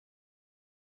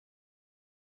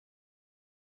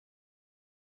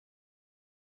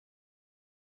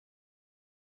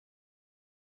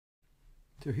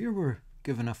So here we're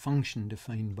given a function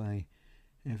defined by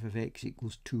f of x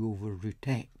equals 2 over root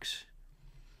x,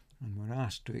 and we're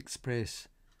asked to express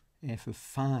f of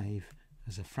 5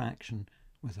 as a fraction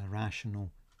with a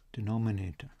rational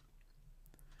denominator.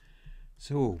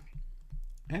 So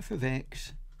f of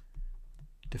x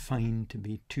defined to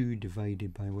be 2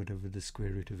 divided by whatever the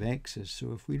square root of x is.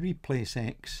 So if we replace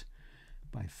x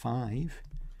by 5,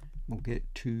 we'll get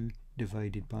 2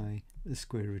 divided by the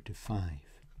square root of 5.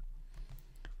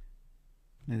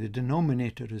 Now the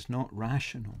denominator is not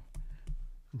rational.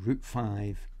 Root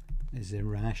 5 is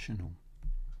irrational.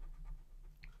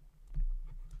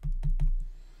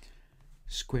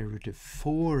 Square root of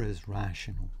 4 is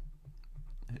rational.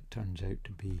 It turns out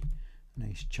to be a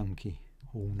nice chunky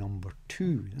whole number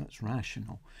 2. That's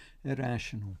rational.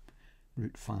 Irrational,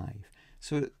 root 5.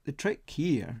 So the trick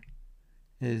here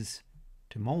is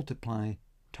to multiply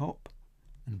top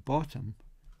and bottom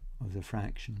of the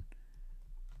fraction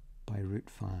by root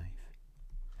 5.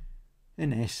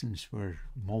 In essence, we're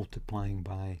multiplying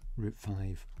by root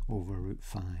 5 over root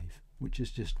 5, which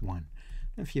is just 1.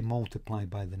 If you multiply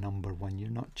by the number 1, you're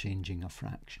not changing a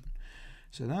fraction.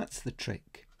 So that's the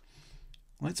trick.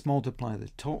 Let's multiply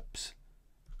the tops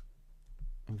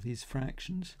of these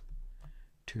fractions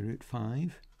to root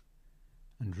 5,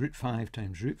 and root 5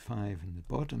 times root 5 in the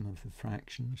bottom of the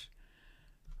fractions,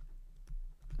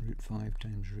 root 5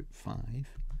 times root 5.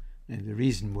 Now the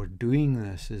reason we're doing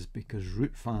this is because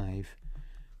root 5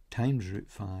 times root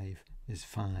 5 is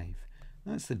 5.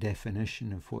 That's the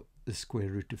definition of what the square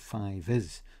root of 5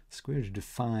 is. The square root of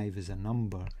 5 is a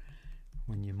number.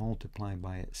 When you multiply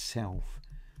by itself,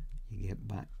 you get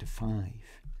back to 5.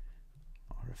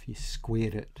 Or if you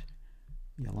square it,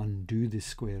 you'll undo the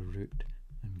square root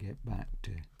and get back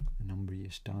to the number you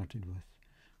started with.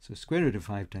 So square root of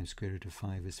 5 times square root of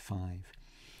 5 is 5.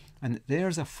 And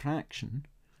there's a fraction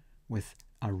with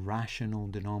a rational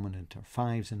denominator.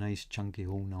 5 is a nice chunky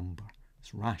whole number.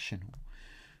 It's rational.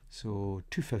 So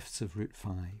 2/5 of root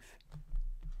 5.